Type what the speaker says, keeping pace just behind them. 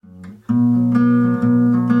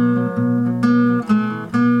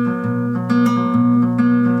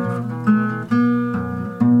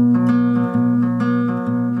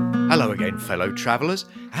fellow travellers,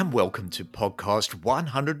 and welcome to podcast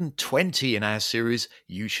 120 in our series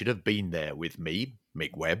You Should Have Been There with me,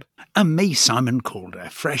 Mick Webb. And me, Simon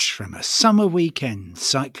Calder, fresh from a summer weekend,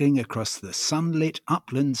 cycling across the sunlit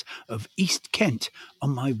uplands of East Kent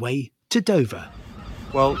on my way to Dover.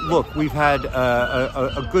 Well, look, we've had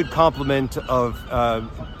a good complement of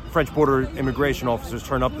French border immigration officers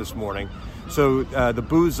turn up this morning. So the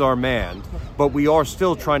booths are manned, but we are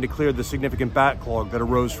still trying to clear the significant backlog that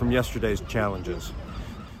arose from yesterday's challenges.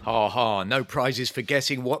 No prizes for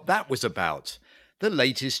guessing what that was about. The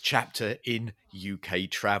latest chapter in UK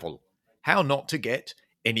travel. How not to get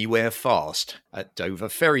anywhere fast at Dover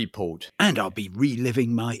Ferry Port. And I'll be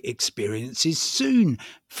reliving my experiences soon.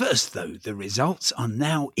 First, though, the results are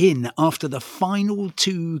now in after the final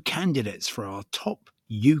two candidates for our top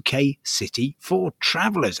UK city for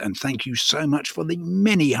travellers. And thank you so much for the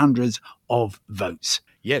many hundreds of votes.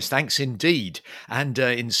 Yes, thanks indeed. And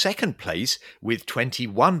in second place, with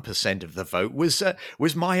 21% of the vote, was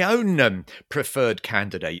my own preferred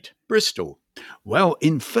candidate, Bristol. Well,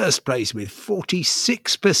 in first place with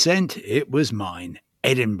 46%, it was mine,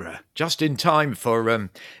 Edinburgh. Just in time for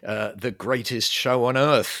the greatest show on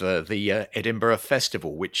earth, the Edinburgh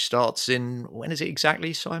Festival, which starts in, when is it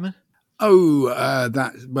exactly, Simon? The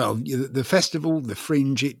festival, the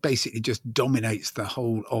Fringe, it basically just dominates the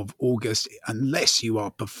whole of August. Unless you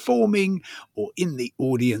are performing or in the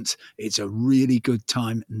audience, it's a really good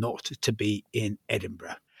time not to be in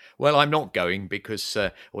Edinburgh. Well, I'm not going because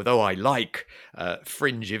although I like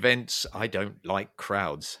fringe events, I don't like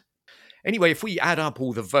crowds. Anyway, if we add up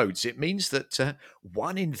all the votes, it means that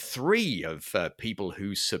 1 in 3 of people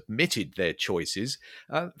who submitted their choices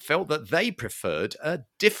felt that they preferred a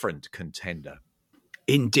different contender.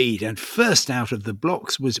 Indeed, and first out of the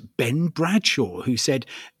blocks was Ben Bradshaw, who said,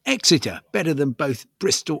 Exeter, better than both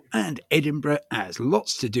Bristol and Edinburgh, has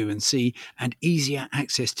lots to do and see, and easier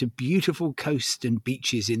access to beautiful coast and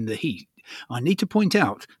beaches in the heat. I need to point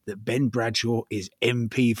out that Ben Bradshaw is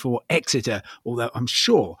MP for Exeter, although I'm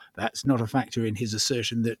sure that's not a factor in his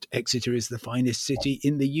assertion that Exeter is the finest city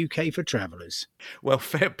in the UK for travellers. Well,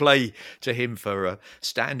 fair play to him for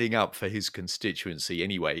standing up for his constituency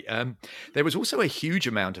anyway. There was also a huge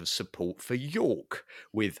amount of support for York,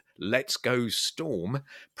 with Let's Go Storm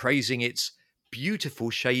praising its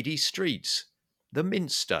beautiful shady streets, the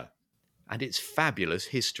Minster, and its fabulous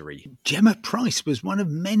history. Gemma Price was one of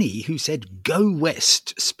many who said go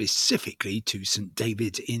west, specifically to St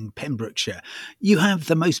David's in Pembrokeshire. You have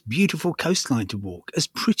the most beautiful coastline to walk, as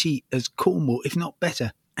pretty as Cornwall, if not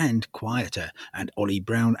better, and quieter. And Ollie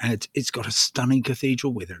Brown adds, it's got a stunning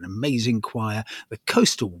cathedral with an amazing choir. The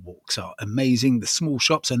coastal walks are amazing. The small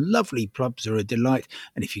shops and lovely pubs are a delight.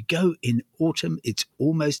 And if you go in autumn, it's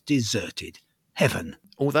almost deserted. Heaven.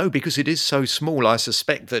 Although, because it is so small, I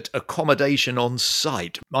suspect that accommodation on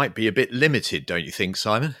site might be a bit limited, don't you think,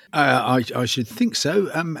 Simon? I should think so.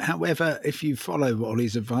 However, if you follow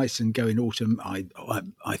Ollie's advice and go in autumn,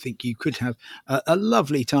 I think you could have a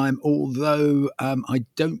lovely time, although I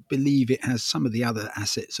don't believe it has some of the other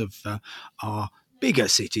assets of our bigger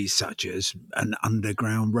cities, such as an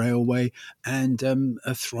underground railway and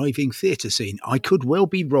a thriving theatre scene. I could well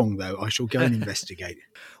be wrong, though. I shall go and investigate.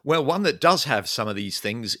 Well, one that does have some of these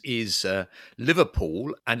things is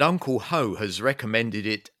Liverpool, and Uncle Ho has recommended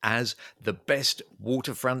it as the best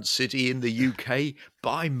waterfront city in the UK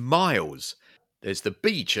by miles. There's the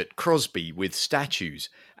beach at Crosby with statues,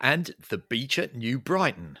 and the beach at New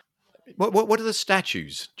Brighton. What are the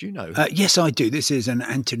statues? Do you know? Yes, I do. This is an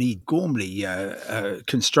Anthony Gormley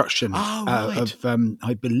construction of,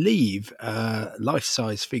 I believe,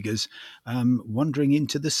 life-size figures wandering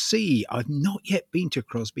into the sea. I've not yet been to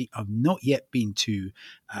Crosby. I've not yet been to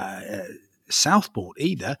Southport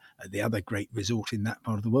either, the other great resort in that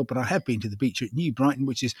part of the world, but I have been to the beach at New Brighton,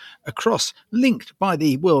 which is linked by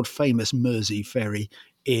the world-famous Mersey ferry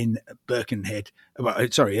in Birkenhead,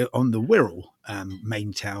 on the Wirral,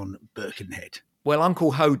 main town, Birkenhead. Well,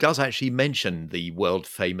 Uncle Ho does actually mention the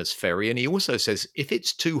world-famous ferry, and he also says if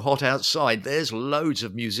it's too hot outside, there's loads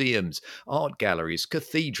of museums, art galleries,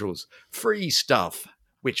 cathedrals, free stuff,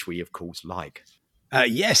 which we, of course, like.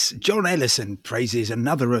 Yes, John Ellison praises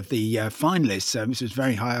another of the finalists. This was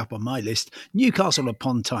very high up on my list. Newcastle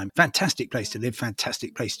upon Tyne. Fantastic place to live,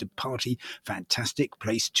 fantastic place to party, fantastic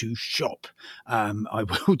place to shop. I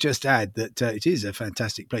will just add that it is a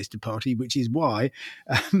fantastic place to party, which is why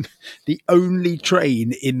the only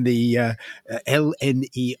train in the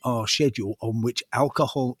LNER schedule on which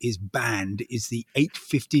alcohol is banned is the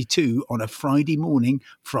 8:52 on a Friday morning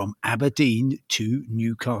from Aberdeen to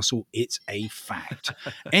Newcastle. It's a fact.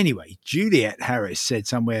 not. Anyway, Juliet Harris said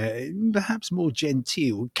somewhere, perhaps more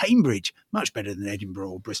genteel, Cambridge, much better than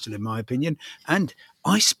Edinburgh or Bristol, in my opinion. And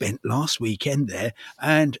I spent last weekend there,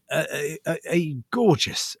 and a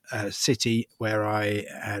gorgeous city where I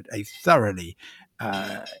had a thoroughly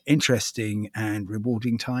interesting and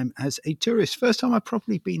rewarding time as a tourist. First time I've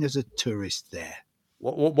properly been as a tourist there.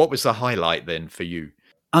 What was the highlight then for you?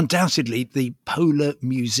 Undoubtedly, the Polar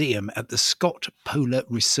Museum at the Scott Polar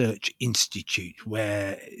Research Institute,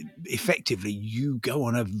 where effectively you go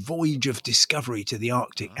on a voyage of discovery to the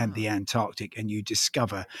Arctic and the Antarctic, and you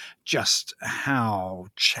discover just how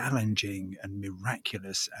challenging and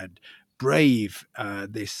miraculous and brave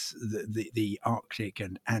the Arctic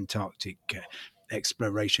and Antarctic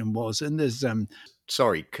exploration was. And there's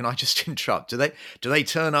sorry, can I just interrupt? Do they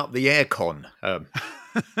turn up the aircon?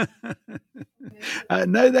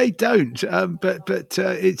 No, they don't. But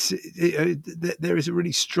there is a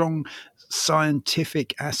really strong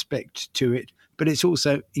scientific aspect to it. But it's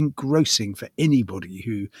also engrossing for anybody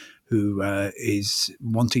who is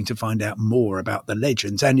wanting to find out more about the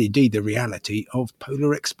legends and indeed the reality of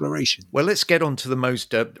polar exploration. Well, let's get on to the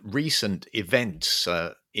most recent events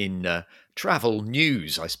in travel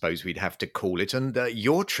news, I suppose we'd have to call it, and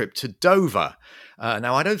your trip to Dover.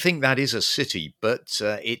 Now, I don't think that is a city, but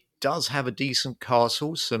it does have a decent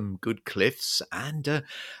castle, some good cliffs, and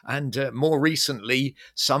more recently,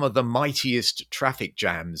 some of the mightiest traffic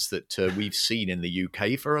jams that we've seen in the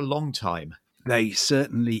UK for a long time. They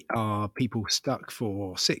certainly are. People stuck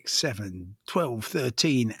for 6, 7, 12,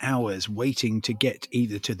 13 hours waiting to get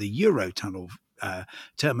either to the Eurotunnel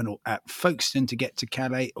terminal at Folkestone to get to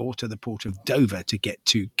Calais, or to the port of Dover to get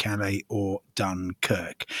to Calais or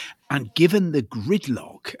Dunkirk. And given the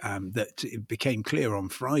gridlock that it became clear on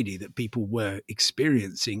Friday that people were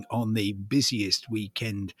experiencing on the busiest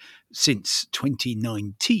weekend since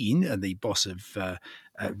 2019, and the boss of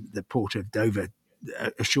the port of Dover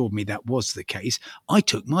assured me that was the case, I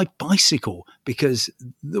took my bicycle, because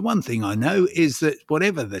the one thing I know is that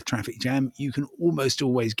whatever the traffic jam, you can almost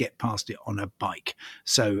always get past it on a bike.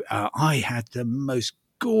 So I had the most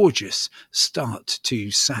gorgeous start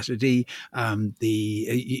to Saturday. I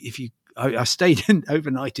stayed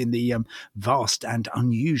overnight in the vast and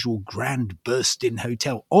unusual Grand Burstin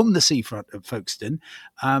Hotel on the seafront of Folkestone.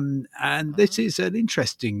 And this is an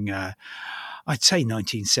interesting I'd say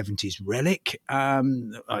 1970s relic.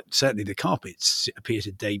 Certainly the carpets appear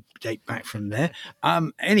to date back from there.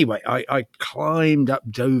 Anyway, I climbed up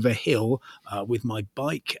Dover Hill with my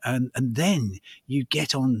bike, and then you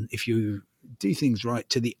get on, if you do things right,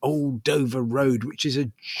 to the old Dover Road, which is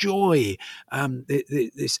a joy.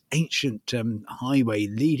 This ancient highway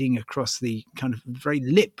leading across the kind of very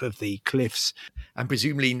lip of the cliffs. And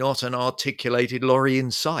presumably not an articulated lorry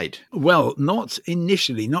inside. Well, not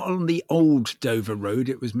initially, not on the old Dover Road.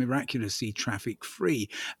 It was miraculously traffic free.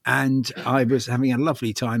 And I was having a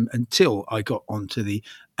lovely time until I got onto the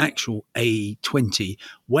actual A20,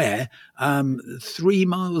 where 3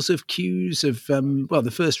 miles of queues of,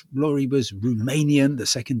 the first lorry was Romanian, the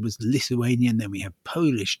second was Lithuanian, then we have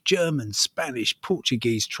Polish, German, Spanish,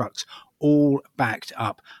 Portuguese trucks, all backed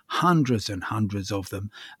up, hundreds and hundreds of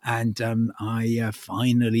them. And I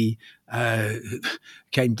finally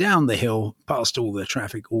came down the hill, past all the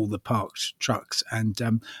traffic, all the parked trucks,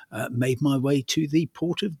 and made my way to the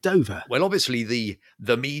port of Dover. Well, obviously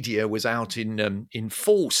the media was out in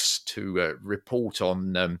force to report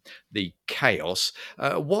on the chaos.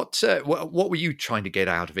 What were you trying to get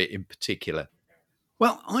out of it in particular?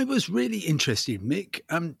 Well, I was really interested, Mick,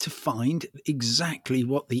 to find exactly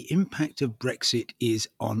what the impact of Brexit is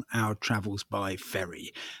on our travels by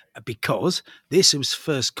ferry, because this was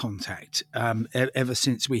first contact ever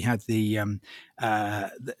since we had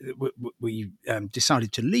we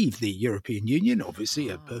decided to leave the European Union. Obviously,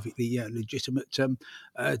 a perfectly legitimate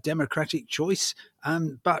democratic choice,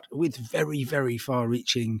 but with very, very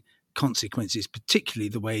far-reaching consequences, particularly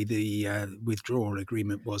the way the withdrawal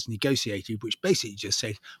agreement was negotiated, which basically just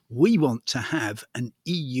said, we want to have an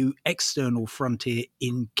EU external frontier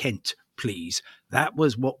in Kent, please. That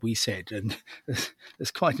was what we said. And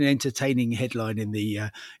there's quite an entertaining headline in the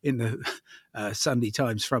Sunday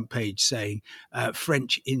Times front page saying,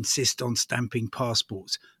 French insist on stamping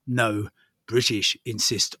passports. No, British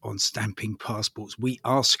insist on stamping passports. We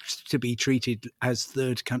asked to be treated as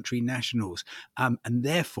third country nationals. And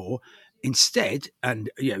therefore, instead, and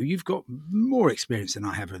you've got more experience than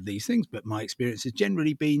I have of these things, but my experience has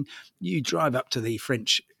generally been you drive up to the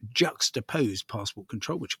French juxtaposed passport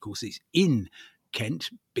control, which of course is in Kent,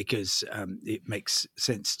 because it makes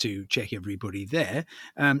sense to check everybody there.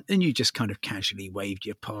 And you just kind of casually waved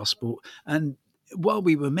your passport, and while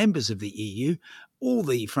we were members of the EU, all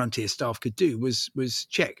the Frontier staff could do was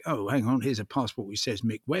check, oh, hang on, here's a passport which says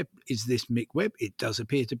Mick Webb. Is this Mick Webb? It does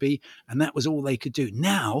appear to be. And that was all they could do.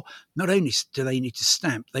 Now, not only do they need to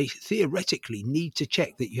stamp, they theoretically need to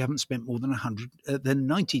check that you haven't spent more than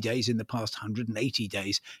 90 days in the past 180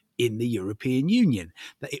 days in the European Union.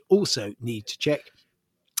 They also need to check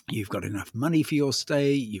you've got enough money for your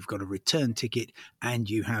stay, you've got a return ticket, and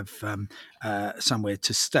you have somewhere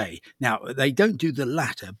to stay. Now, they don't do the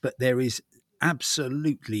latter, but there is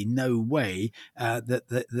absolutely no way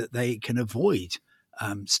that they can avoid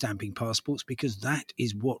stamping passports, because that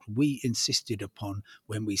is what we insisted upon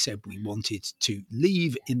when we said we wanted to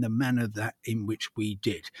leave in the manner that in which we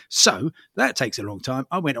did. So that takes a long time.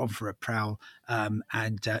 I went on for a prowl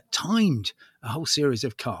and timed a whole series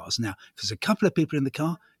of cars. Now, if there's a couple of people in the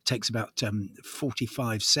car, it takes about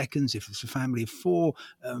 45 seconds. If it's a family of four,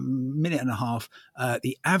 minute and a half.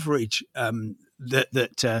 The average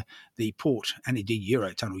that the port and indeed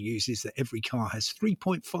Eurotunnel uses, that every car has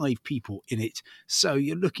 3.5 people in it. So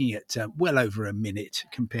you're looking at well over a minute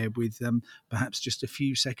compared with perhaps just a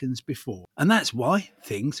few seconds before. And that's why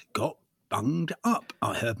things got bunged up.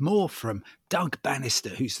 I heard more from Doug Bannister,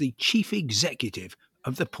 who's the chief executive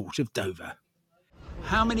of the Port of Dover.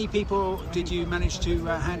 How many people did you manage to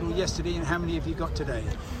handle yesterday, and how many have you got today?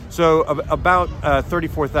 So about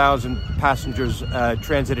 34,000 passengers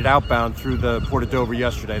transited outbound through the Port of Dover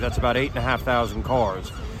yesterday. That's about 8,500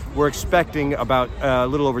 cars. We're expecting about a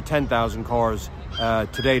little over 10,000 cars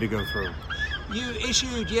today to go through. You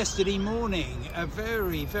issued yesterday morning a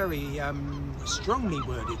very, very strongly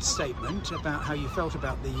worded statement about how you felt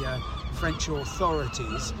about the French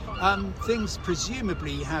authorities. Things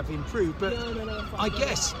presumably have improved, but I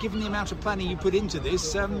guess given the amount of planning you put into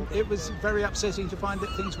this, it was very upsetting to find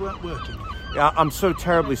that things weren't working. Yeah, I'm so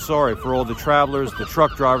terribly sorry for all the travelers, the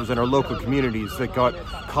truck drivers, and our local communities that got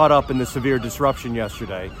caught up in the severe disruption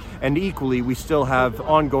yesterday. And equally, we still have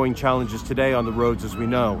ongoing challenges today on the roads, as we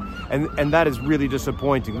know. And that is really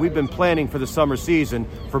disappointing. We've been planning for the summer season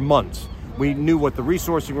for months. We knew what the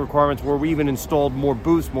resourcing requirements were. We even installed more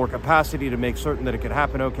booths, more capacity to make certain that it could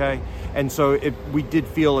happen okay. And so we did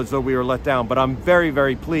feel as though we were let down. But I'm very,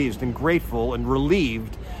 very pleased and grateful and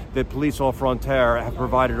relieved that Police Aux Frontières have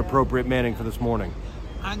provided appropriate manning for this morning.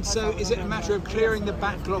 And so is it a matter of clearing the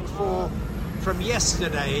backlog from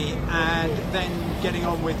yesterday and then getting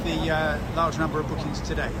on with the large number of bookings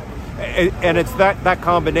today? And it's that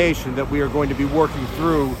combination that we are going to be working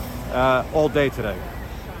through all day today.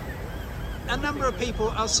 A number of people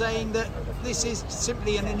are saying that this is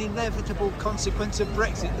simply an inevitable consequence of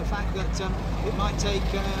Brexit, the fact that it might take,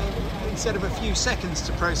 instead of a few seconds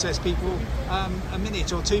to process people, a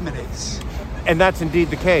minute or 2 minutes. And that's indeed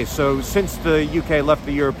the case. So since the UK left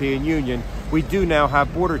the European Union, we do now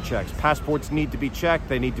have border checks. Passports need to be checked,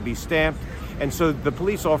 they need to be stamped. And so the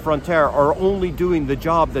Police Aux Frontières are only doing the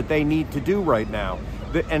job that they need to do right now.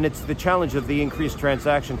 And it's the challenge of the increased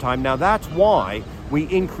transaction time. Now that's why we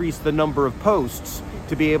increased the number of posts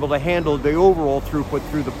to be able to handle the overall throughput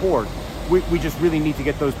through the port. We just really need to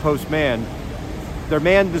get those posts manned. They're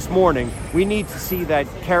manned this morning. We need to see that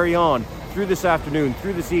carry on through this afternoon,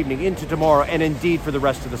 through this evening, into tomorrow, and indeed for the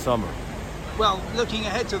rest of the summer. Well, looking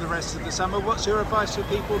ahead to the rest of the summer, what's your advice for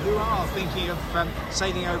people who are thinking of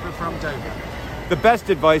sailing over from Dover? The best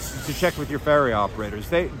advice is to check with your ferry operators.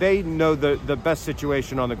 They know the best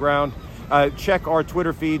situation on the ground. Check our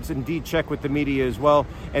Twitter feeds, indeed check with the media as well.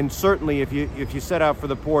 And certainly if you set out for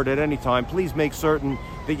the port at any time, please make certain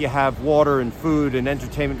that you have water and food and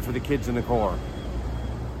entertainment for the kids in the car.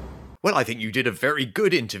 Well, I think you did a very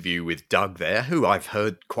good interview with Doug there, who I've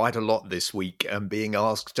heard quite a lot this week, being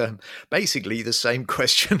asked basically the same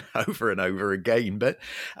question over and over again. But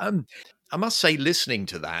I must say, listening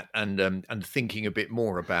to that and thinking a bit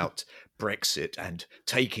more about Brexit and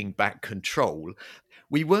taking back control,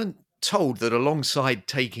 we weren't told that alongside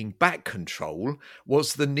taking back control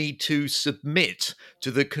was the need to submit to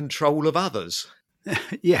the control of others.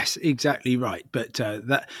 Yes, exactly right. But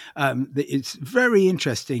it's very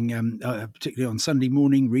interesting, particularly on Sunday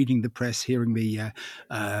morning, reading the press, hearing the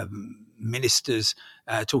ministers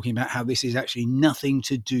talking about how this is actually nothing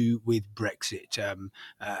to do with Brexit.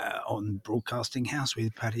 On Broadcasting House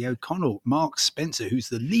with Paddy O'Connell, Mark Spencer, who's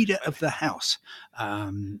the leader of the House,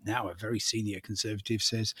 now a very senior Conservative,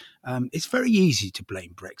 says it's very easy to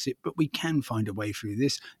blame Brexit, but we can find a way through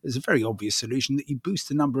this. There's a very obvious solution that you boost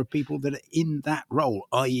the number of people that are in that role,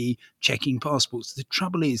 i.e. checking passports. The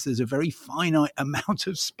trouble is there's a very finite amount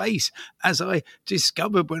of space, as I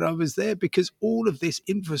discovered when I was there, because all of this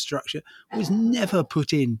infrastructure was never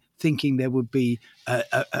put in thinking there would be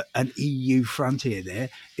an EU frontier there.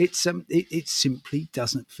 It simply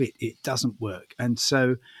doesn't fit. It doesn't work. And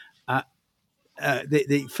so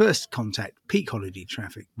the first contact, peak holiday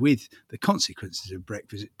traffic, with the consequences of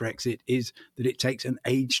Brexit is that it takes an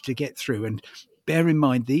age to get through. And bear in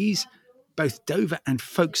mind, both Dover and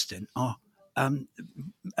Folkestone are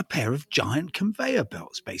a pair of giant conveyor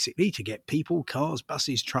belts, basically, to get people, cars,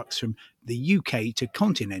 buses, trucks from the UK to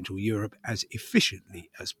continental Europe as efficiently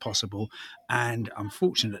as possible. And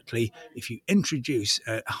unfortunately, if you introduce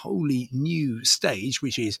a wholly new stage,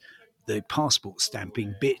 which is the passport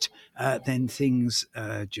stamping bit, then things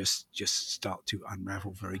just start to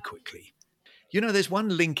unravel very quickly. You know, there's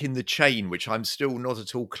one link in the chain which I'm still not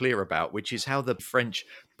at all clear about, which is how the French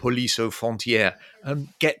police aux frontières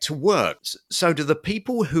get to work. So do the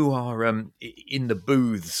people who are in the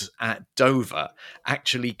booths at Dover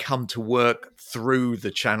actually come to work through the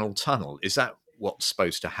Channel Tunnel? Is that what's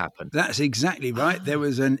supposed to happen? That's exactly right. There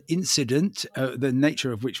was an incident, the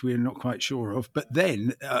nature of which we're not quite sure of, but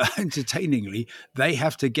then, entertainingly, they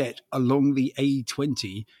have to get along the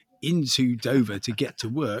A20 into Dover to get to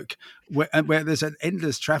work, where there's an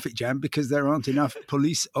endless traffic jam because there aren't enough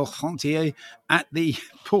police aux frontières at the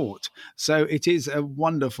port. So it is a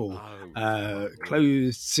wonderful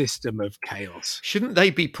closed system of chaos. Shouldn't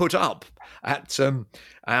they be put up at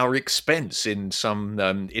our expense in some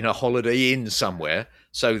in a holiday inn somewhere?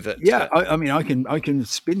 So that I mean, I can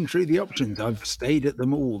spin through the options. I've stayed at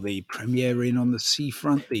them all: the Premier Inn on the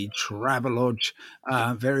seafront, the Travelodge,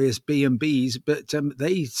 various B&Bs. But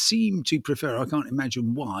they seem to prefer, I can't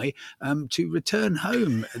imagine why, to return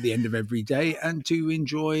home at the end of every day and to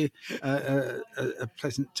enjoy a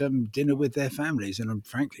pleasant dinner with their families. And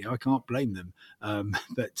frankly, I can't blame them.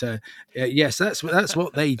 But yes, that's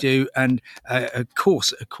what they do. And of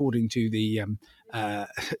course, according to the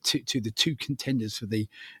to the two contenders for the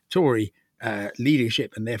Tory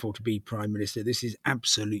leadership and therefore to be Prime Minister, this is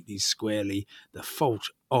absolutely squarely the fault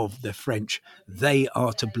of the French. They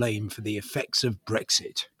are to blame for the effects of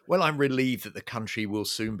Brexit. Well, I'm relieved that the country will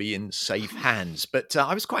soon be in safe hands. But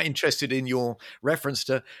I was quite interested in your reference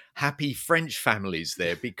to happy French families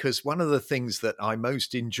there, because one of the things that I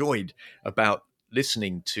most enjoyed about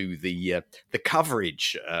listening to the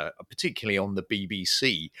coverage, particularly on the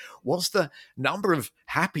BBC, was the number of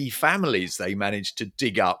happy families they managed to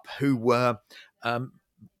dig up who were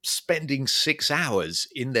spending 6 hours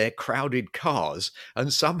in their crowded cars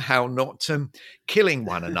and somehow not killing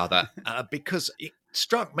one another. Because it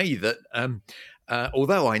struck me that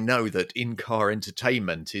although I know that in-car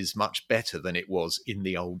entertainment is much better than it was in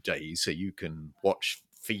the old days, so you can watch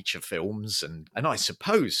feature films and I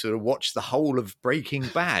suppose sort of watch the whole of Breaking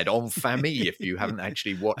Bad on Famille if you haven't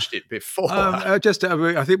actually watched it before. I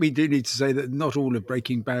think we do need to say that not all of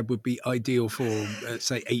Breaking Bad would be ideal for,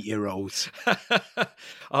 say, 8-year-olds.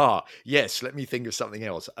 Yes. Let me think of something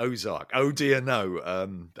else. Ozark. Oh dear, no.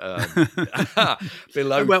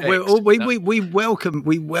 Below. Well, we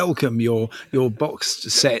welcome your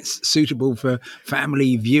boxed sets suitable for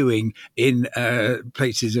family viewing in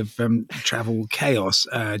places of travel chaos.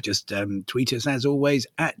 Just tweet us as always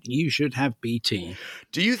at You Should Have BT.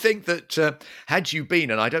 Do you think that had you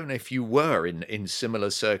been, and I don't know if you were in similar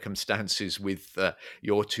circumstances with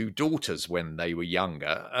your two daughters when they were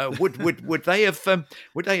younger, would they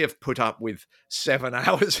have put up with 7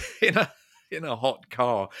 hours in a hot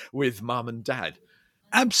car with mum and dad?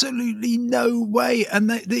 Absolutely no way. And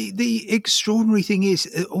the extraordinary thing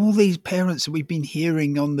is, all these parents that we've been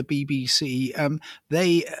hearing on the BBC,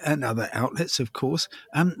 they and other outlets, of course,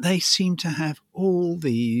 they seem to have all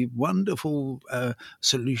the wonderful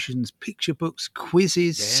solutions, picture books,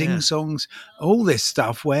 quizzes, sing-songs, all this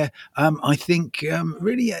stuff where I think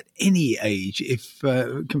really at any age, if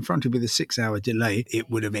confronted with a 6-hour delay, it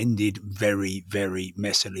would have ended very, very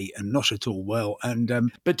messily and not at all well.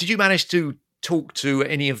 And but did you manage to talk to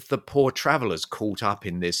any of the poor travellers caught up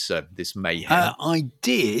in this mayhem? I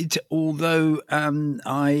did, although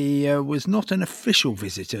I was not an official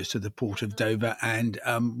visitor to the port of Dover, and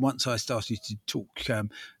once I started to talk to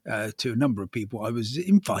a number of people, I was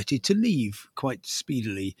invited to leave quite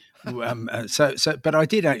speedily. But I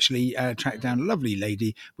did actually track down a lovely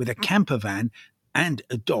lady with a camper van and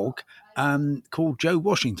a dog called Joe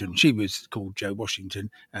Washington. She was called Joe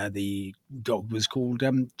Washington. The dog was called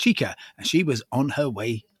Chica, and she was on her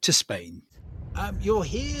way to Spain. You're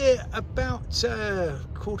here about a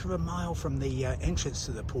quarter of a mile from the entrance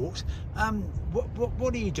to the port.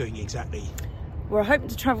 What are you doing exactly? We're hoping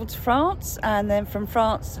to travel to France, and then from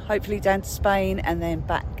France, hopefully down to Spain, and then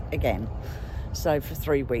back again. So for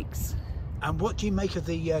 3 weeks. And what do you make of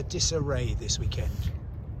the disarray this weekend?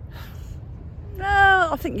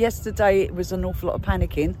 I think yesterday it was an awful lot of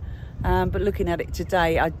panicking, but looking at it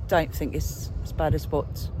today, I don't think it's as bad as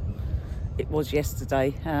what it was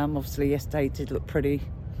yesterday. Obviously, yesterday it did look pretty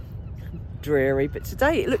dreary, but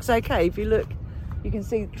today it looks okay. If you look, you can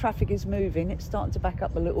see the traffic is moving. It's starting to back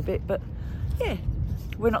up a little bit, but yeah,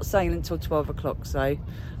 we're not sailing until 12 o'clock, so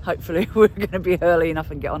hopefully we're going to be early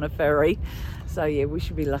enough and get on a ferry. So yeah, we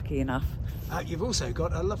should be lucky enough. You've also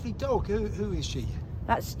got a lovely dog. Who is she?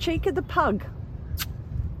 That's Chica the pug.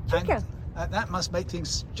 Chica. And that must make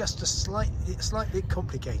things just slightly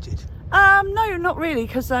complicated. No, not really,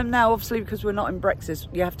 because now obviously because we're not in Brexit,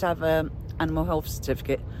 you have to have an animal health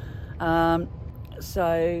certificate.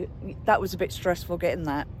 So that was a bit stressful getting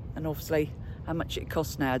that, and obviously how much it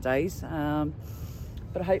costs nowadays.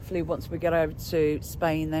 But hopefully once we get over to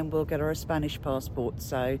Spain, then we'll get her a Spanish passport.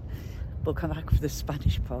 So we'll come back with a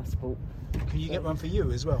Spanish passport. Can you get one for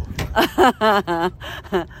you as well?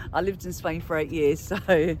 I lived in Spain for 8 years,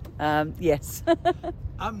 so yes.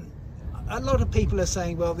 A lot of people are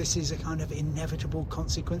saying, well, this is a kind of inevitable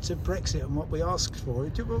consequence of Brexit and what we asked for.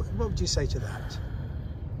 What would you say to that?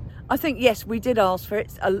 I think, yes, we did ask for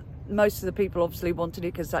it. Most of the people obviously wanted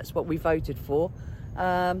it because that's what we voted for.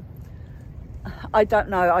 I don't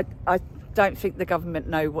know. I don't think the government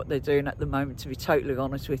know what they're doing at the moment, to be totally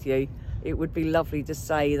honest with you. It would be lovely to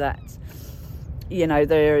say that, you know,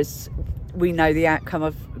 we know the outcome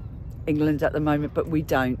of England at the moment, but we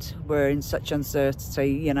don't. We're in such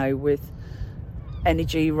uncertainty, you know, with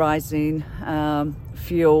energy rising,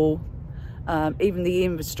 fuel, even the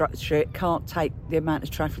infrastructure. It can't take the amount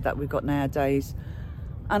of traffic that we've got nowadays.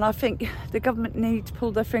 And I think the government need to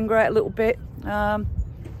pull their finger out a little bit.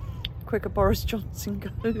 Quicker Boris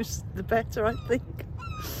Johnson goes, the better, I think.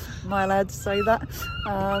 Am I allowed to say that?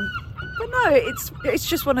 But no, it's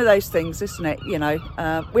just one of those things, isn't it? You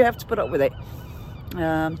know, we have to put up with it.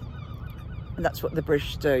 And that's what the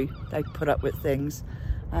British do. They put up with things.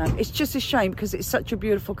 It's just a shame because it's such a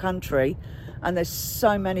beautiful country and there's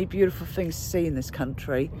so many beautiful things to see in this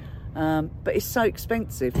country. But it's so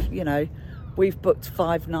expensive, you know. We've booked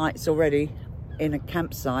 5 nights already in a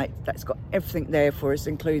campsite that's got everything there for us,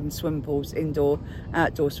 including swimming pools, indoor,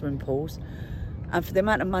 outdoor swimming pools. And for the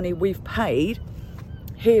amount of money we've paid,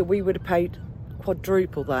 here we would have paid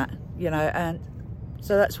quadruple that, you know, and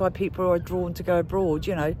so that's why people are drawn to go abroad,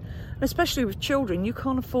 you know, and especially with children. You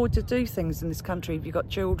can't afford to do things in this country if you've got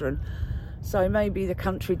children. So maybe the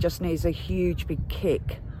country just needs a huge big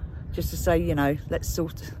kick just to say, you know, let's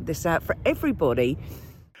sort this out for everybody.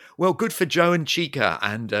 Well, good for Joe and Chica,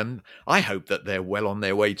 and I hope that they're well on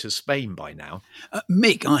their way to Spain by now.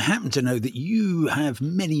 Mick, I happen to know that you have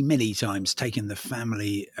many, many times taken the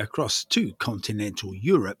family across to continental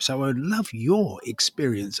Europe, so I'd love your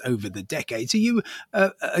experience over the decades. Are you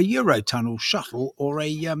a Eurotunnel shuttle or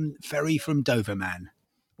a ferry from Dover man?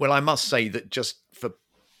 Well, I must say that just for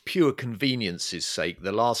pure convenience's sake,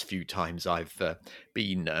 the last few times I've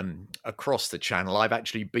been across the channel, I've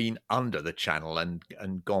actually been under the channel and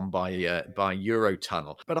gone by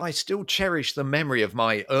Eurotunnel. But I still cherish the memory of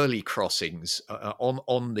my early crossings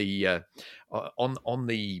on the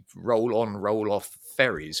roll-on, roll-off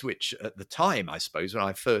ferries, which at the time, I suppose, when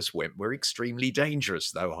I first went, were extremely dangerous,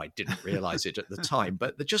 though I didn't realise it at the time.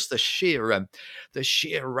 But just the sheer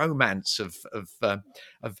romance of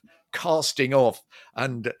casting off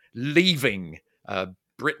and leaving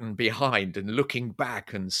Britain behind and looking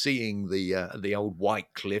back and seeing the old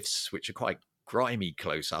white cliffs, which are quite grimy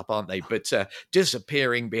close up, aren't they? But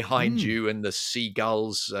disappearing behind you, and the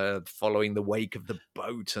seagulls following the wake of the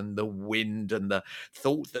boat, and the wind, and the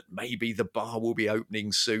thought that maybe the bar will be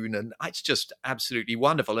opening soon. And it's just absolutely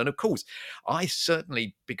wonderful. And of course, I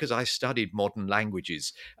certainly, because I studied modern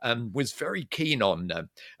languages, was very keen on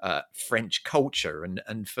French culture.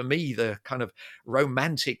 And for me, the kind of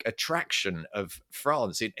romantic attraction of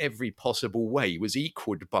France in every possible way was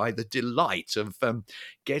equaled by the delight of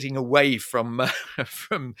getting away from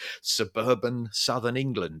suburban southern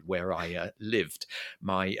England, where I lived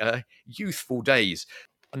my youthful days.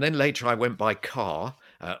 And then later I went by car,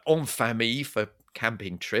 en famille, for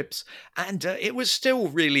camping trips, and it was still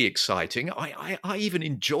really exciting. I even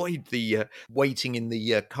enjoyed the waiting in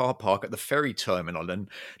the car park at the ferry terminal and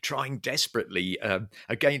trying desperately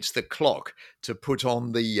against the clock to put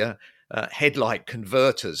on the headlight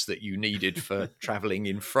converters that you needed for travelling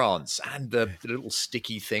in France, and the little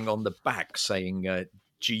sticky thing on the back saying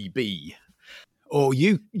GB. or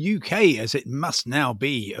UK, as it must now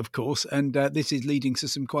be, of course. And this is leading to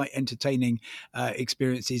some quite entertaining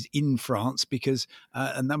experiences in France, because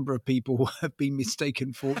a number of people have been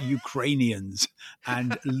mistaken for Ukrainians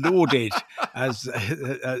and lauded as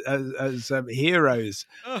heroes.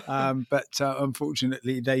 But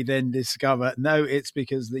unfortunately, they then discover, no, it's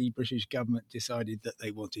because the British government decided that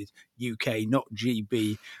they wanted UK, not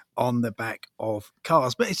GB, on the back of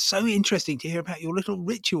cars. But it's so interesting to hear about your little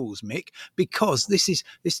rituals, Mick, because this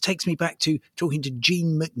takes me back to talking to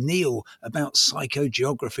Jean McNeil about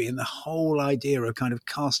psychogeography and the whole idea of kind of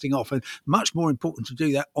casting off, and much more important to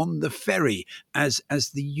do that on the ferry as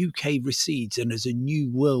the UK recedes and as a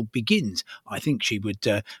new world begins. I think she would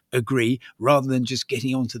agree, rather than just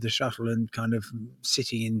getting onto the shuttle and kind of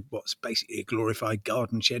sitting in what's basically a glorified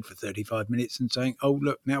garden shed for 35 minutes and saying, oh,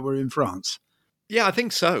 look, now we're in France. Yeah, I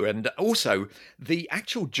think so. And also the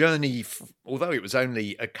actual journey, although it was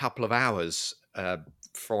only a couple of hours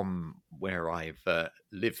from where I've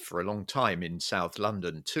lived for a long time in South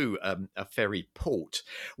London to a ferry port,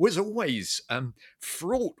 was always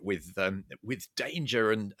fraught with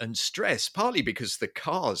danger and stress, partly because the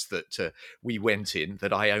cars that we went in,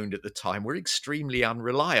 that I owned at the time, were extremely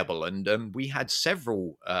unreliable. And we had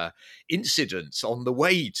several incidents on the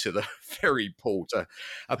way to the ferry port,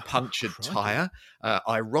 a punctured tyre,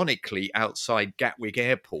 ironically outside Gatwick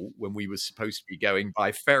Airport when we were supposed to be going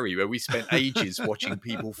by ferry, where we spent ages watching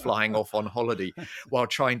people flying off on holiday while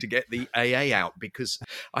trying to get the AA out, because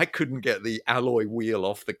I couldn't get the alloy wheel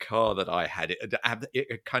off the car that I had.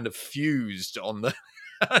 It kind of fused on the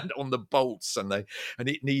on the bolts, and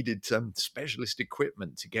it needed specialist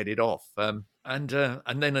equipment to get it off. And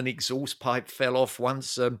then an exhaust pipe fell off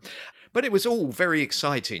once. But it was all very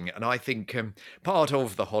exciting, and I think part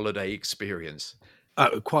of the holiday experience.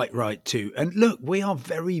 Quite right, too. And look, we are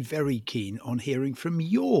very, very keen on hearing from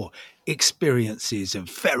your experiences of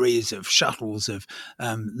ferries, of shuttles, of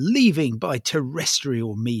leaving by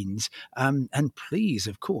terrestrial means. And please,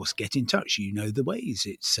 of course, get in touch. You know the ways.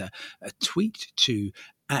 It's a tweet to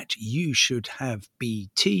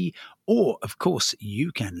 @YouShouldHaveBT, or, of course,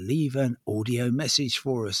 you can leave an audio message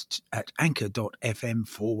for us at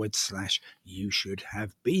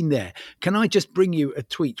anchor.fm/YouShouldHaveBeenThere. Can I just bring you a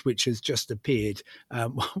tweet which has just appeared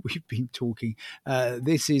while we've been talking?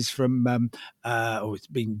 This is from, it's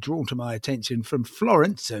been drawn to my attention from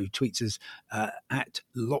Florence, who tweets us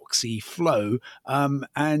 @LoxyFlow.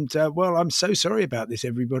 Well, I'm so sorry about this,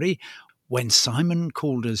 everybody. When Simon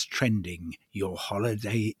Calder's trending, your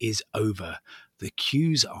holiday is over. The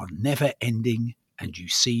queues are never ending, and you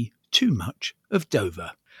see too much of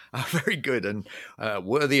Dover. Oh, very good, and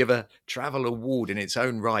worthy of a travel award in its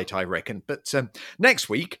own right, I reckon. But next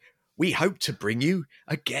week, we hope to bring you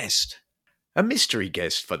a guest. A mystery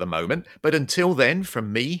guest for the moment. But until then,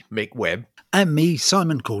 from me, Mick Webb. And me,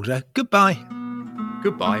 Simon Calder, goodbye.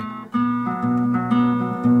 Goodbye.